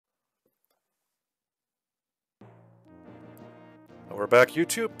We're back,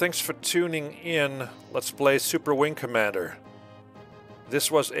 YouTube. Thanks for tuning in. Let's play Super Wing Commander.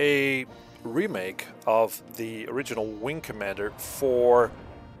 This was a remake of the original Wing Commander for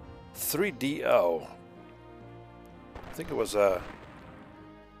 3DO. I think it was a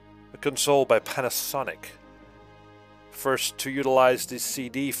console by Panasonic. First to utilize the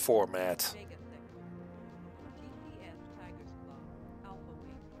CD format.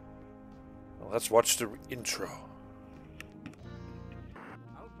 Well, let's watch the intro.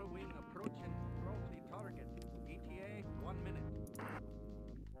 Alpha Wing approaching closely target. ETA 1 minute.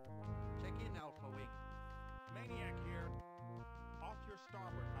 Check in, Alpha Wing. Maniac here. Off your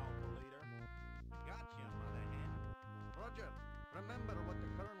starboard, Alpha Leader. Gotcha, mother hen. Roger. Remember what the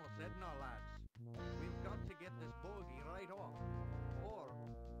Colonel said now, lads. We've got to get this bogey right off. Or,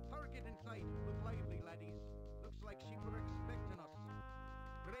 target in sight. Look lively, laddies. Looks like she were expecting us.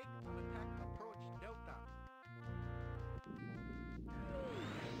 Break and attack approach Delta.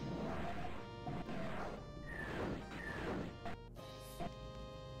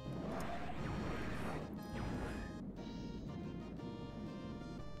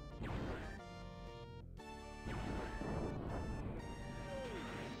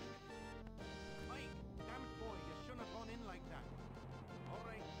 Mike, damn it boy, you shouldn't have gone in like that. All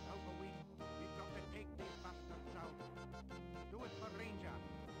right, Alpha Wing, we've got to take these bastards out. Do it for Ranger.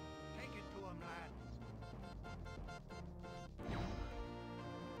 Take it to him, lads.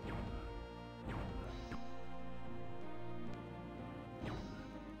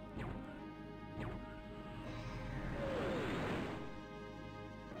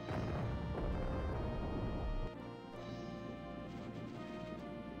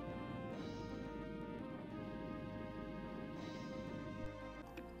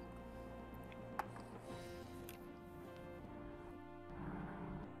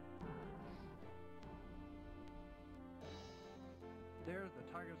 There's the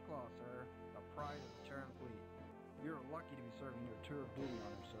Tiger's Claw, sir. The pride of the Charon fleet. You're lucky to be serving your tour of duty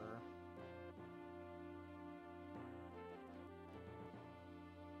on her, sir.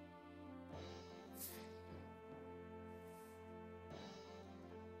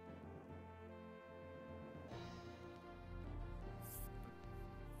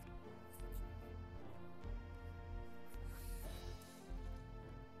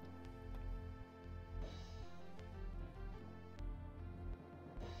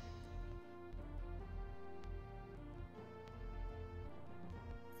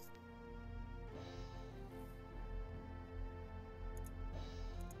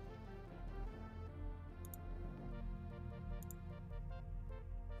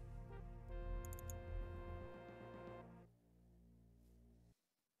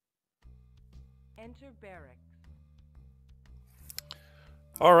 Enter barracks.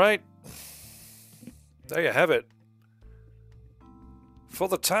 All right. There you have it. For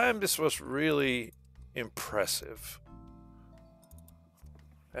the time, this was really impressive.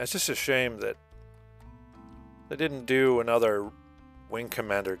 It's just a shame that they didn't do another Wing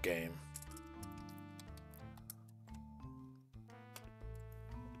Commander game.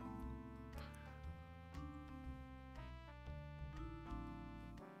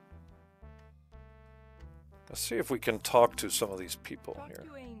 Let's see if we can talk to some of these people Talk here.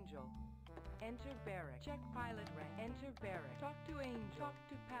 to Angel. Enter barracks. Check pilot rank. Enter barracks. Talk to Angel. Talk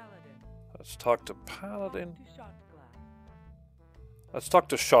to Paladin. Let's talk to Paladin. Talk to Shot Glass. Let's talk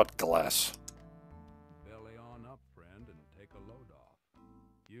to Shot Glass. Belly on up, friend, and take a load off.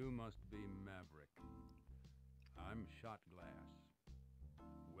 You must be Maverick. I'm Shot Glass.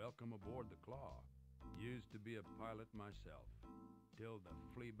 Welcome aboard the Claw. Used to be a pilot myself, till the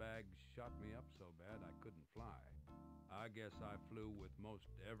flea bags shot me up so bad I couldn't fly. I guess I flew with most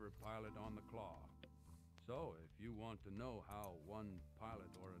every pilot on the Claw. So if you want to know how one pilot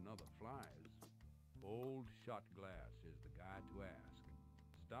or another flies, old Shot Glass is the guy to ask.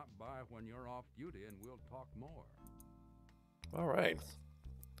 Stop by when you're off duty and we'll talk more. All right.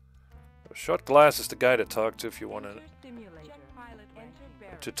 Shot Glass is the guy to talk to if you want Enter simulator. Check pilot rank. Enter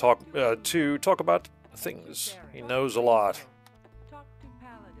barracks. to talk about things. He knows a lot. Talk to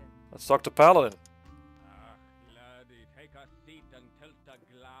Paladin. Let's talk to Paladin. Ah, laddie, take a seat and tilt a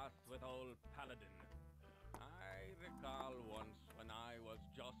glass with old Paladin. I recall once when I was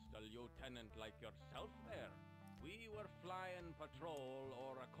just a lieutenant like yourself there. We were flying patrol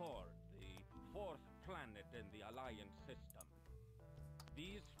or Accord, the fourth planet in the Alliance system.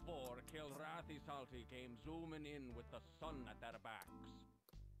 These four Kilrathi Salty came zooming in with the sun at their backs.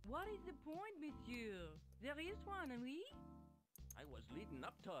 What is the point, monsieur? There is one, oui? I was leading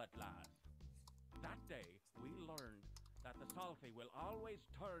up to it, lads. That day, we learned that the Salty will always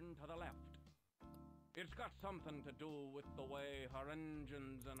turn to the left. It's got something to do with the way her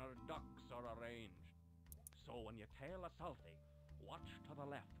engines and her ducts are arranged. So when you tail a salty, watch to the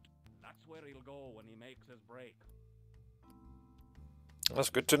left. That's where he'll go when he makes his break. That's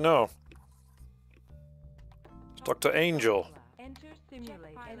good to know. Let's talk to Angel. Enter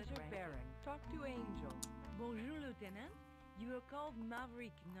simulator. Enter barrack. Talk to Angel. Bonjour, Lieutenant. You are called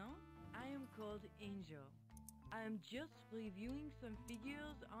Maverick, no? I am called Enyo. I am just reviewing some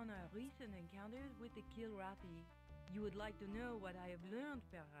figures on our recent encounters with the Kilrathi. You would like to know what I have learned,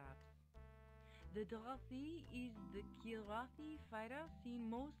 perhaps. The Dorothy is the Kilrathi fighter seen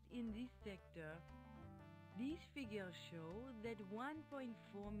most in this sector. These figures show that 1.4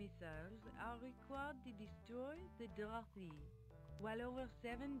 missiles are required to destroy the Dorothy, while over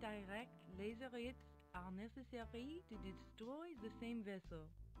 7 direct laser hits are necessary to destroy the same vessel.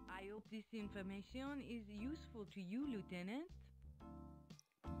 I hope this information is useful to you, Lieutenant.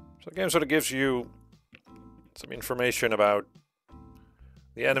 So the game sort of gives you some information about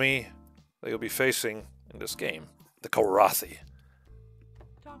the enemy that you'll be facing in this game, the Kilrathi.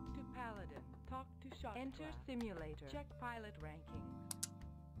 Talk to Paladin. Talk to Shot. Enter simulator. Check pilot ranking.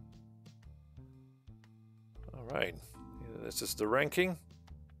 All right, this is the ranking.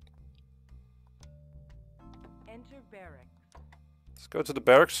 Enter barracks. Let's go to the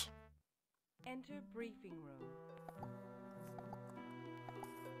barracks. Enter briefing room.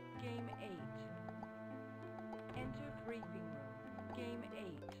 Game 8. Enter briefing room. Game 8.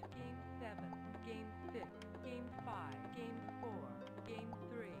 Game 7. Game 6. Game 5. Game 4. Game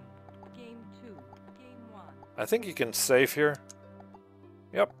 3. Game 2. Game 1. I think you can save here.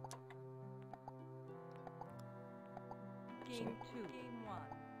 Yep. Game 2. Game 1.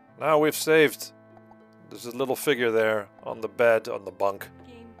 Now we've saved. There's a little figure there on the bed, on the bunk.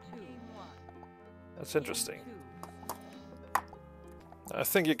 Game 2. Game 1. That's interesting. Game 2. I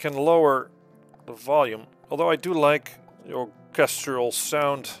think you can lower the volume, although I do like the orchestral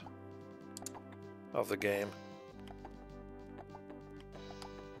sound of the game.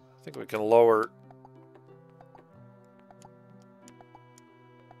 I think we can lower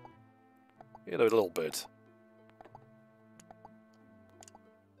it a little bit.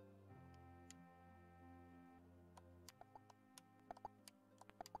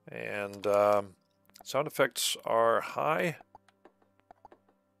 And sound effects are high.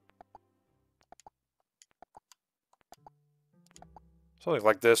 Something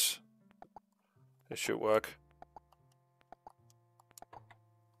like this. It should work.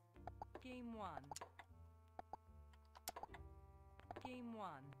 Game 1. Game 1.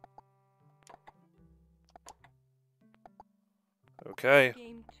 Okay.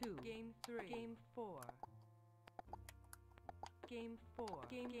 Game 2. Game 3. Game 4. Game 4.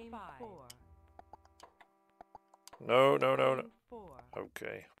 Game 5. 4. No, no, no, no. Game 4.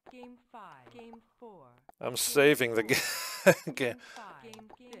 Okay. Game 5. Game 4. I'm saving the game. Game 5. Game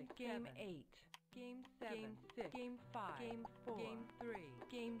 6. Game 8. Game 7. Game 6. Game 5. Game 4. Game 3.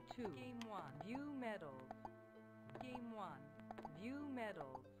 Game 2. Game 1. View medals. Game 1. View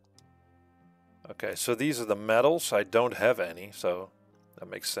medals. Okay, so these are the medals. I don't have any, so that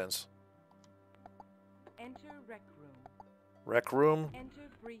makes sense. Enter rec room. Rec room. Enter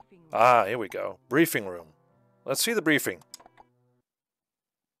briefing room. Ah, here we go. Briefing room. Let's see the briefing.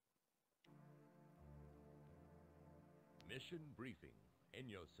 Mission briefing.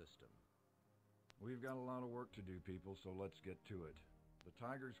 Enyo system. We've got a lot of work to do, people, so let's get to it. The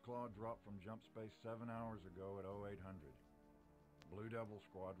Tiger's Claw dropped from jump space 7 hours ago at 0800. Blue Devil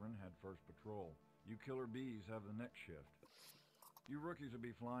Squadron had first patrol. You Killer Bees have the next shift. You rookies will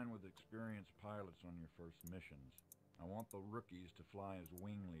be flying with experienced pilots on your first missions. I want the rookies to fly as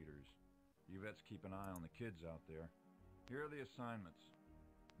wing leaders. You vets keep an eye on the kids out there. Here are the assignments.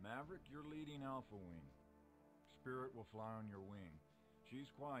 Maverick, you're leading Alpha Wing. Spirit will fly on your wing. She's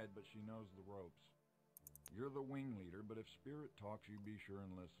quiet, but she knows the ropes. You're the wing leader, but if Spirit talks, you be sure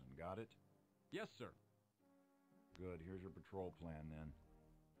and listen. Got it? Yes, sir. Good, here's your patrol plan then.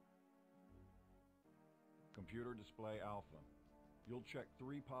 Computer display Alpha. You'll check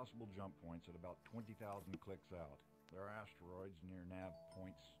 3 possible jump points at about 20,000 clicks out. There are asteroids near nav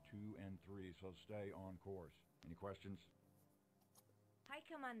points 2 and 3, so stay on course. Any questions? Hi,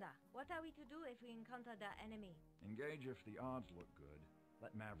 Commander. What are we to do if we encounter the enemy? Engage if the odds look good.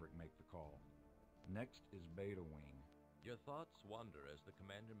 Let Maverick make the call. Next is Beta Wing. Your thoughts wander as the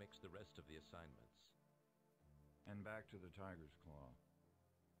commander makes the rest of the assignments. And back to the Tiger's Claw.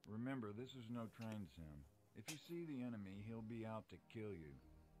 Remember, this is no train sim. If you see the enemy, he'll be out to kill you.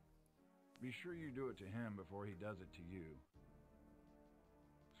 Be sure you do it to him before he does it to you.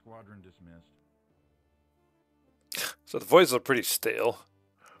 Squadron dismissed. So the voices are pretty stale.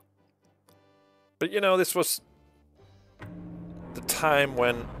 But you know, this was the time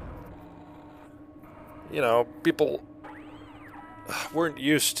when, you know, people weren't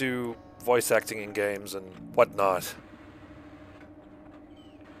used to voice acting in games and whatnot.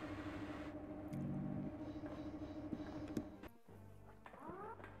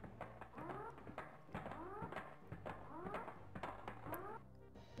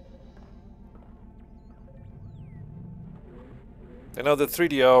 You know, the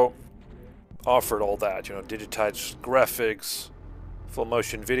 3DO offered all that, you know, digitized graphics, full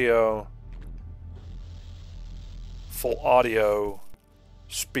motion video, full audio,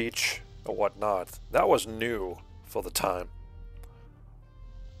 speech, or whatnot. That was new for the time.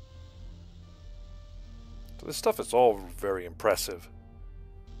 So this stuff is all very impressive.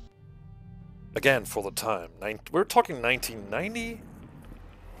 Again, for the time. We're talking 1990?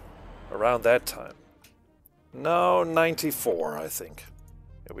 Around that time. No, 94, I think.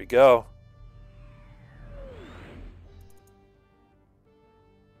 Here we go.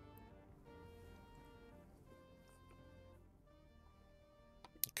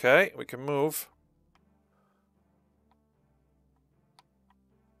 Okay, we can move.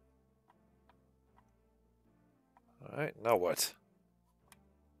 Alright, now what?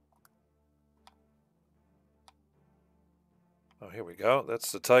 Oh, here we go.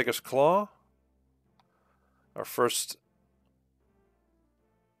 That's the Tiger's Claw. Our first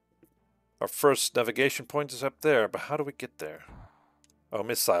navigation point is up there, but how do we get there? Oh,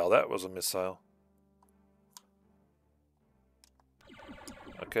 missile. That was a missile.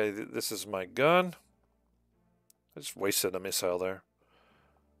 Okay, this is my gun. I just wasted a missile there.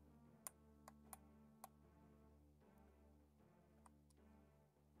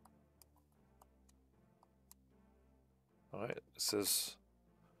 Alright, this is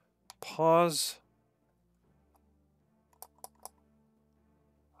pause.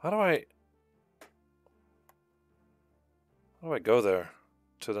 How do I go there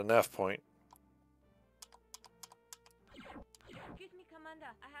to the nav point? Excuse me, Commander.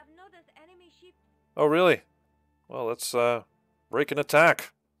 I have noticed enemy ships. Oh, really? Well, let's break an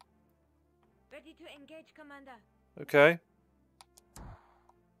attack. Ready to engage, Commander. Okay. Here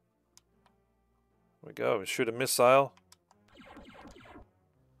we go. Shoot a missile.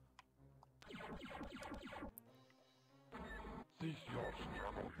 Cease your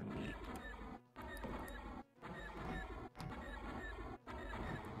struggle, Unique.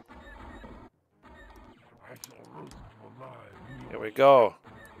 I shall roast you alive. Here we go.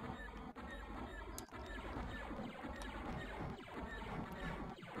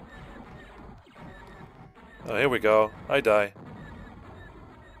 Oh, here we go. I die.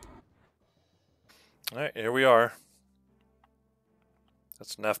 Alright, here we are.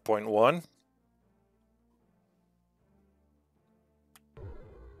 That's nav point 1.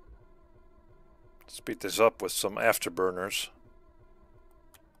 Speed this up with some afterburners.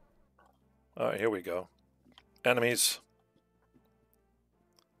 Alright, here we go. Enemies.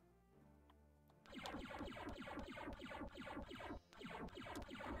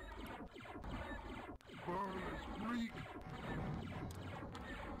 Freak.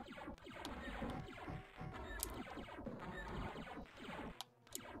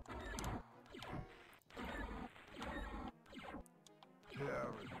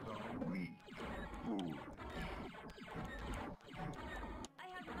 Terrorists are weak. Foolish. I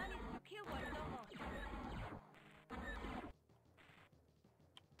have managed to kill one Domo.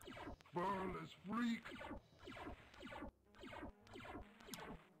 Burless freak.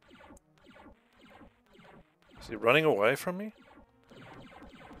 Is he running away from me?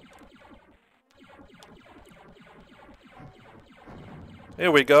 Here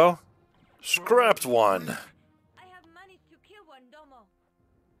we go. Scrapped one. I have managed to kill one Domo.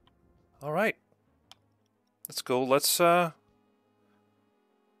 All right. Let's go. Let's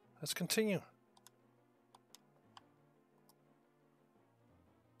continue.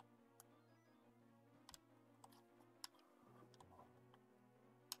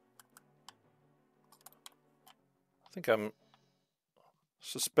 I think I'm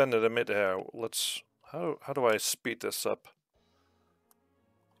suspended a mid-air. Let's how do I speed this up?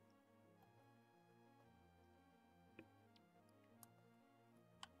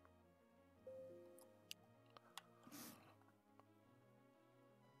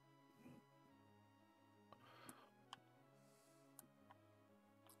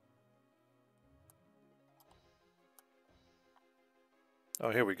 Oh,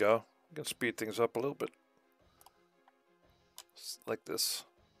 here we go. I can speed things up a little bit. Like this.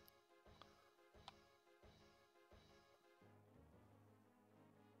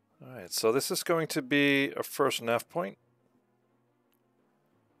 Alright, so this is going to be our first nav point.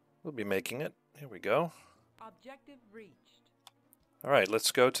 We'll be making it. Here we go. Objective reached. Alright,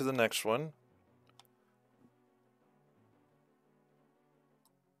 let's go to the next one.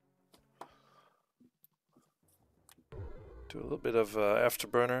 Do a little bit of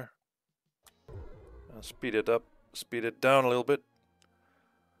afterburner. Speed it up, speed it down a little bit.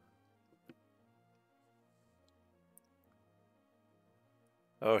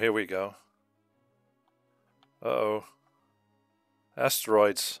 Oh, here we go. Uh-oh.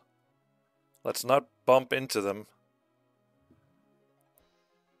 Asteroids. Let's not bump into them.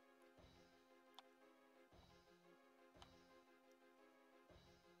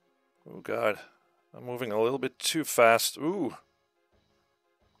 Oh god. I'm moving a little bit too fast. Ooh.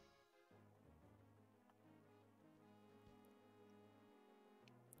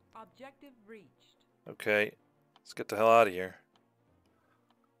 Objective reached. Okay. Let's get the hell out of here.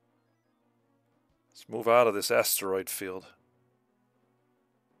 Let's move out of this asteroid field.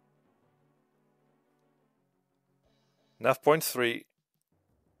 Nav point 3.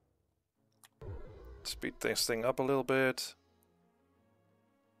 Speed this thing up a little bit.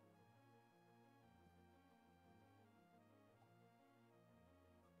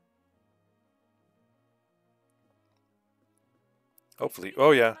 Hopefully. Oh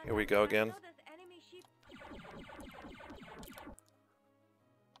yeah, here we go again.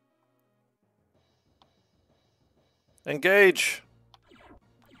 Engage!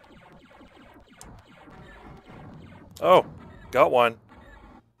 Oh, got one.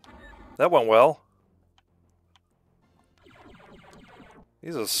 That went well.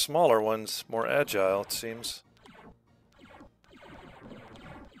 These are smaller ones, more agile, it seems.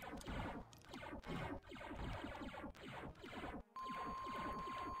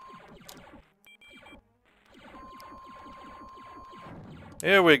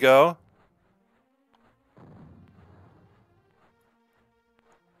 Here we go.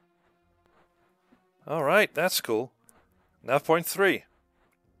 Alright, that's cool. Nav point 3.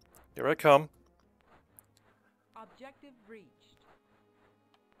 Here I come. Objective reached.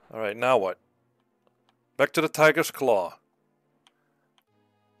 Alright, now what? Back to the Tiger's Claw.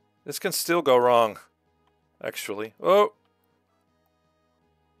 This can still go wrong, actually. Oh!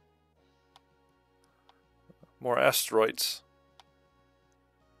 More asteroids.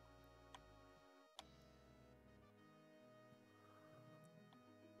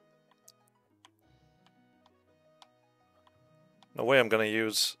 No way I'm gonna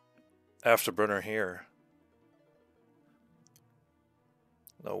use afterburner here.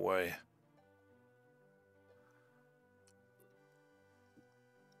 No way.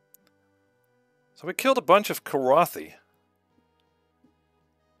 So we killed a bunch of Karathi.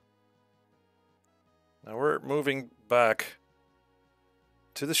 Now we're moving back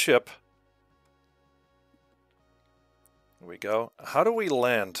to the ship. Here we go. How do we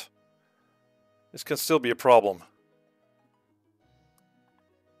land? This can still be a problem.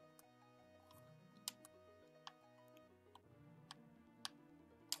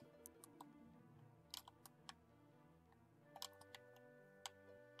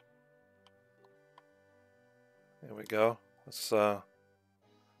 There we go. Let's I'm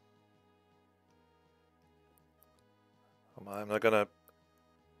not gonna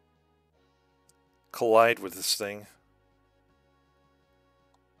collide with this thing.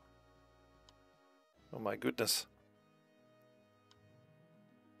 Oh my goodness.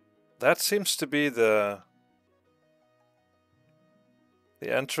 That seems to be the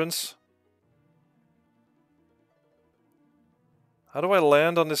entrance. How do I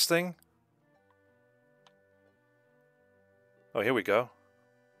land on this thing? Oh, here we go.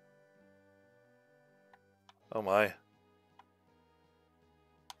 Oh my.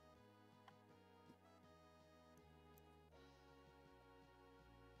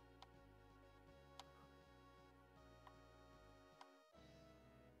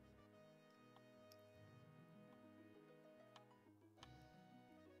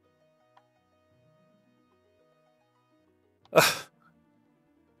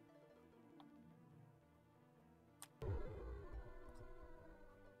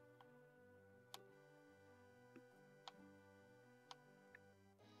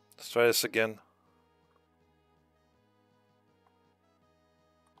 Let's try this again.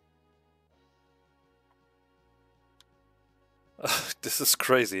 This is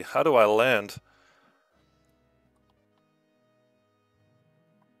crazy. How do I land?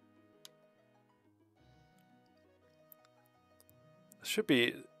 There should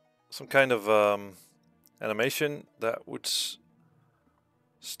be some kind of animation that would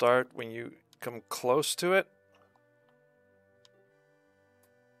start when you come close to it.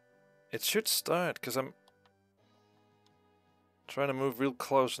 It should start, because I'm trying to move real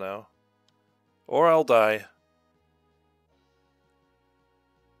close now. Or I'll die.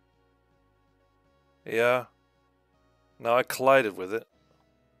 Yeah. Now I collided with it.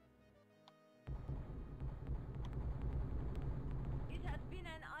 It has been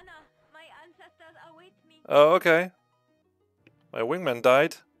an honor. My ancestors await me. Oh, okay. My wingman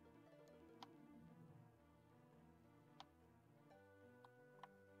died.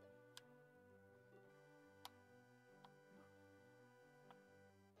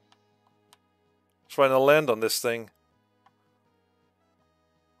 Trying to land on this thing.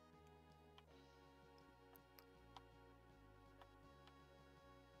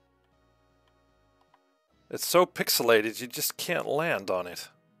 It's so pixelated, you just can't land on it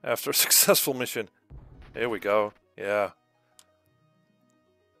after a successful mission. Here we go. Yeah.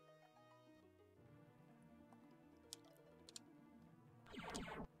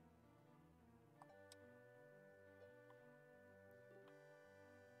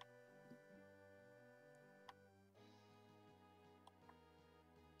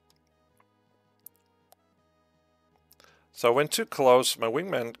 So I went too close, my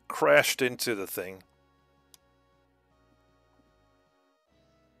wingman crashed into the thing.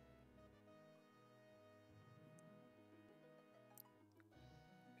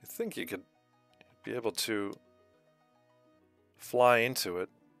 You think you could be able to fly into it?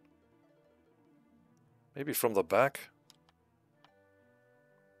 Maybe from the back?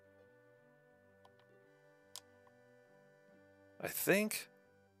 I think.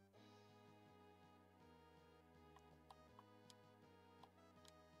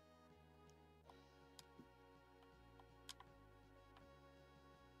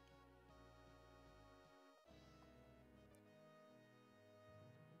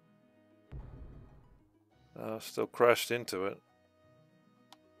 Still crashed into it.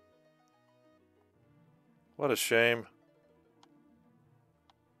 What a shame.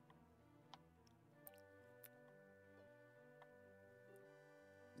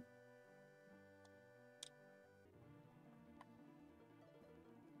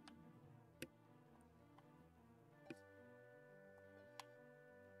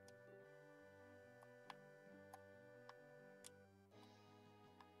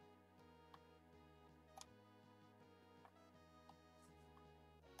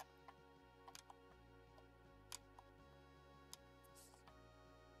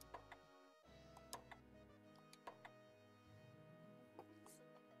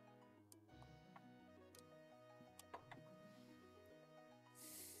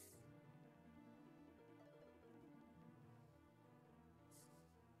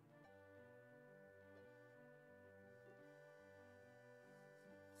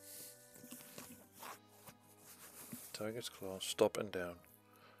 Tiger's claw, stop and down.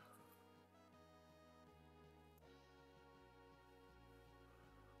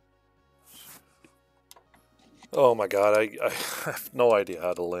 Oh my god, I have no idea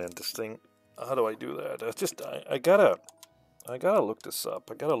how to land this thing. How do I do that? I gotta look this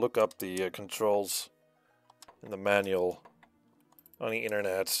up. I gotta look up the controls in the manual on the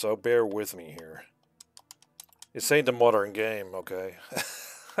internet, so bear with me here. This ain't a modern game, okay?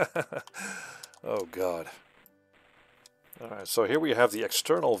 Oh god. Alright, so here we have the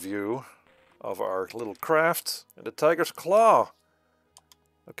external view of our little craft and the tiger's claw.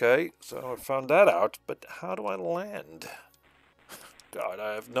 Okay, so I found that out, but how do I land? God,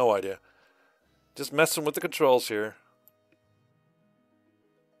 I have no idea. Just messing with the controls here.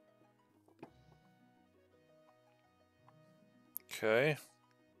 Okay.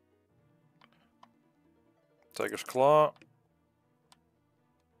 Tiger's claw.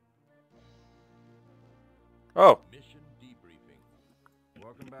 Oh. Mission debriefing.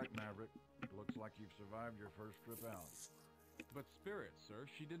 Welcome back, Maverick. Looks like you've survived your first trip out. But Spirit, sir,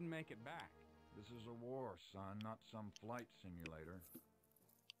 she didn't make it back. This is a war, son, not some flight simulator.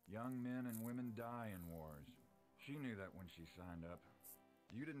 Young men and women die in wars. She knew that when she signed up.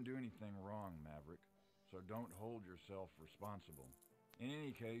 You didn't do anything wrong, Maverick, so don't hold yourself responsible. In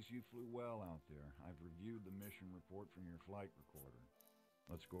any case, you flew well out there. I've reviewed the mission report from your flight recorder.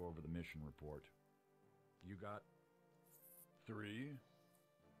 Let's go over the mission report. You got 3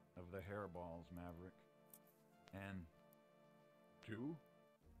 of the hairballs, Maverick. And 2?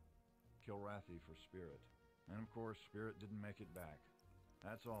 Kilrathi for Spirit. And of course, Spirit didn't make it back.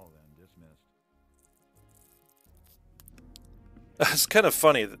 That's all then, dismissed. It's kind of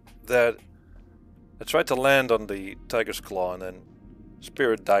funny that I tried to land on the tiger's claw and then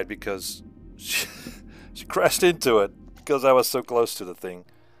Spirit died because she crashed into it because I was so close to the thing.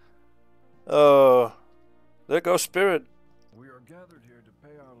 Oh, there goes Spirit. We are gathered here to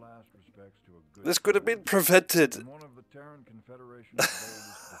pay our last respects to a good This could have been prevented. and one of the Terran Confederation's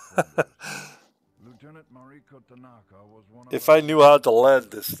boldest defenders. Tanaka was one of If our I knew how to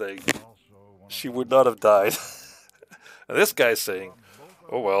land this thing, also one of she our would not have died. And this guy's from saying,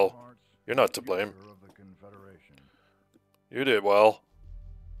 both oh our well, hearts, you're not to blame. future of the Confederation. You did well.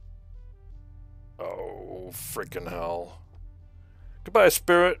 Oh, freaking hell. Goodbye,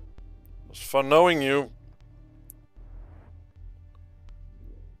 Spirit. It was fun knowing you.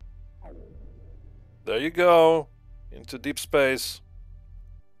 There you go. Into deep space.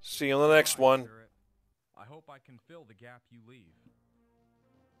 See you in the next one. I hope I can fill the gap you leave.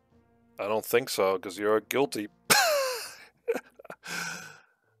 I don't think so, because you're guilty.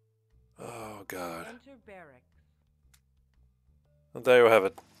 Oh, God. Enter barracks. And there you have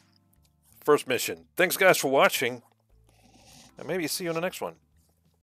it. First mission. Thanks, guys, for watching. And maybe see you in the next one.